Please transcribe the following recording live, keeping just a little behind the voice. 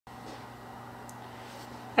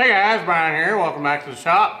Hey guys, Brian here. Welcome back to the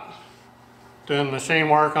shop. Doing machine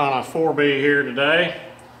work on a 4B here today.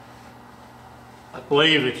 I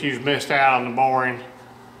believe that you've missed out on the boring.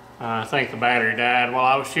 I think the battery died while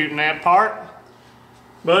I was shooting that part.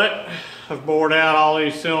 But I've bored out all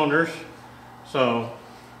these cylinders. So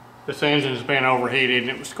this engine's been overheated and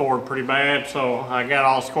it was scored pretty bad. So I got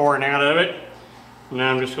all scoring out of it. And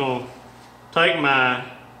now I'm just going to take my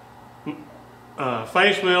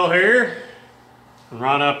face mill here and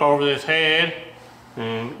run up over this head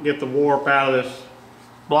and get the warp out of this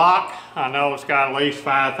block. I know it's got at least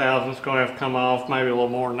 5,000. It's going to have to come off, maybe a little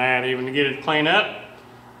more than that even to get it cleaned up.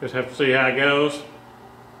 Just have to see how it goes.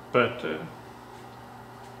 But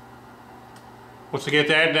once I get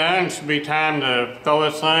that done, it should be time to throw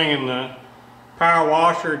this thing in the power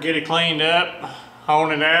washer, get it cleaned up,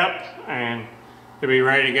 hone it out, and it'll be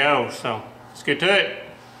ready to go. So let's get to it.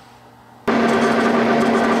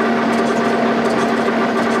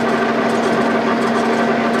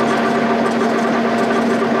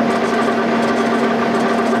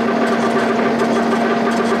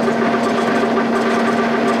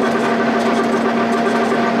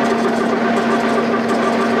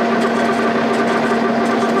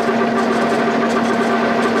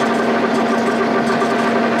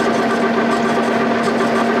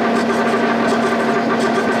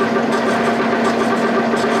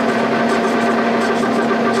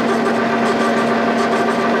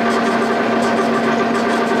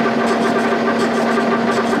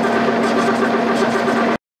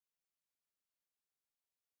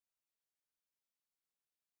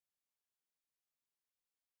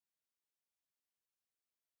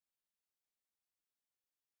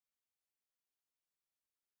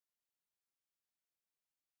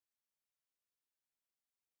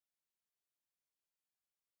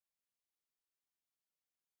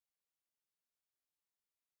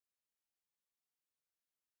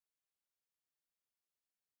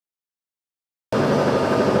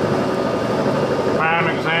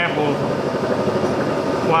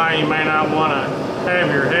 Why you may not want to have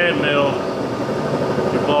your head mill,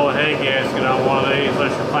 you blow a head gasket on one of these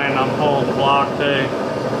unless you're planning on pulling the block too.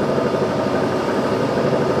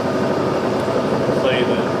 See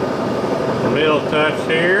the mill touch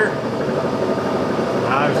here.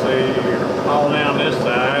 Obviously you're all down this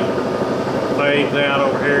side, fades out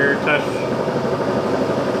over here, touch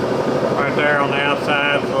right there on the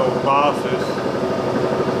outside, the little bosses.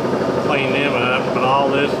 Clean them up, but all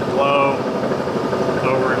this is low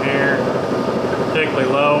over here, particularly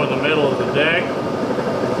low in the middle of the deck.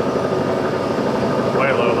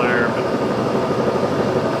 Way low there, but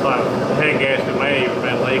it's like the head gasket may have even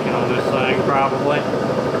been leaking on this thing probably.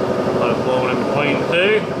 Low blowing in between the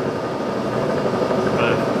two.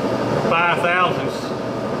 But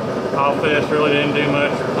 5,000ths off this really didn't do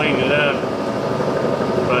much for cleaning it up.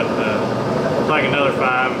 But we'll take another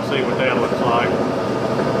 5 and see what that looks like.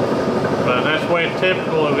 But that's way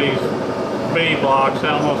typical of these B blocks. They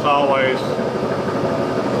almost always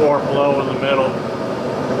warp low in the middle,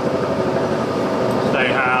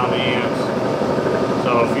 stay high on the ends.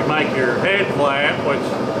 So if you make your head flat, which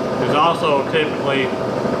is also typically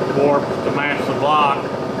warped to match the block,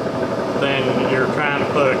 then you're trying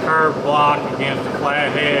to put a curved block against a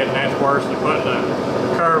flat head, and that's worse than putting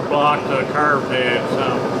a curved block to a curved head. So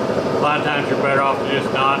a lot of times you're better off to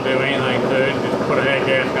just not do anything to it, just put a head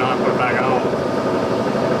gasket on and put it back on.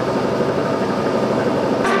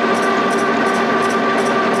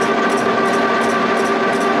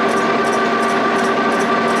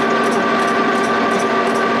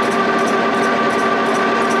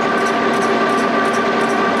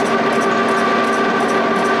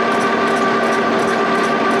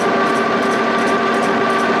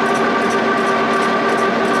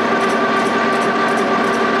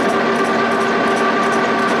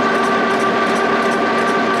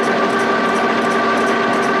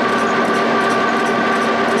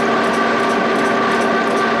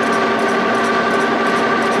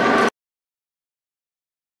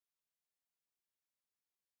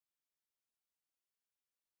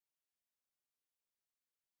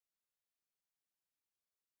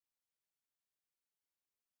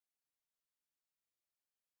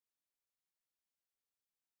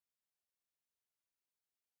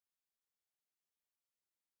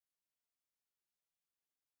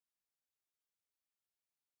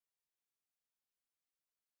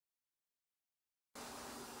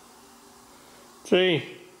 Gee,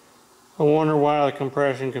 I wonder why the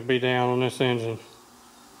compression could be down on this engine.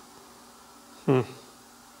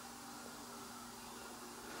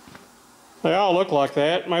 They all look like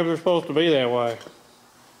that. Maybe they're supposed to be that way.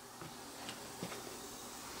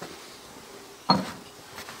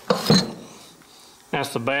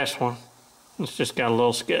 That's the best one. It's just got a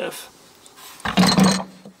little scuff.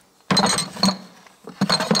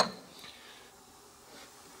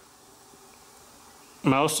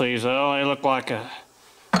 Most of these though, they look like a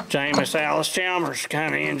James Alice Chalmers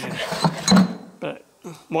kind of engine. But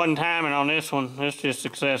wasn't timing on this one. It's just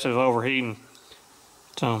excessive overheating.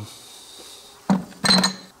 So,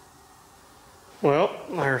 well,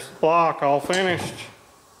 there's the block all finished.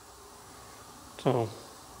 So,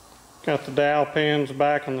 got the dowel pins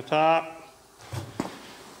back on the top.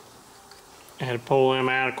 I had to pull them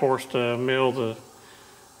out, of course, to mill the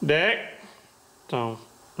deck. So,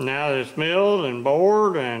 now that it's milled and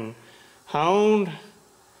bored and honed,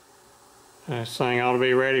 this thing ought to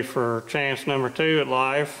be ready for chance number 2 at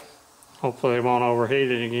life. Hopefully they won't overheat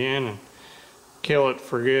it again and kill it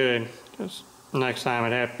for good. Because next time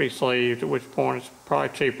it'd have to be sleeved, at which point it's probably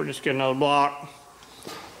cheaper just get another block.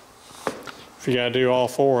 If you gotta do all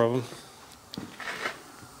 4 of them.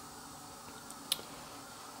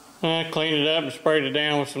 I cleaned it up and sprayed it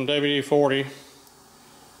down with some WD-40.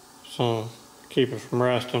 So, keep it from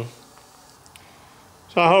rusting.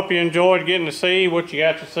 So I hope you enjoyed getting to see what you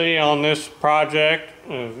got to see on this project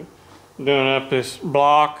of doing up this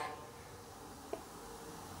block.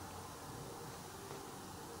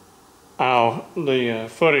 Oh, the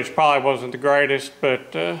footage probably wasn't the greatest,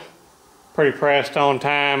 but pretty pressed on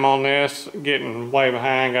time on this. Getting way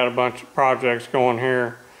behind, got a bunch of projects going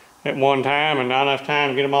here at one time and not enough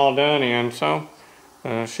time to get them all done in. So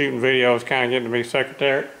shooting videos kind of getting to be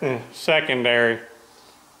secondary.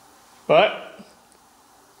 But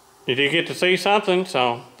you did get to see something,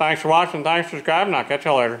 so thanks for watching, thanks for subscribing, I'll catch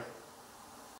y'all later.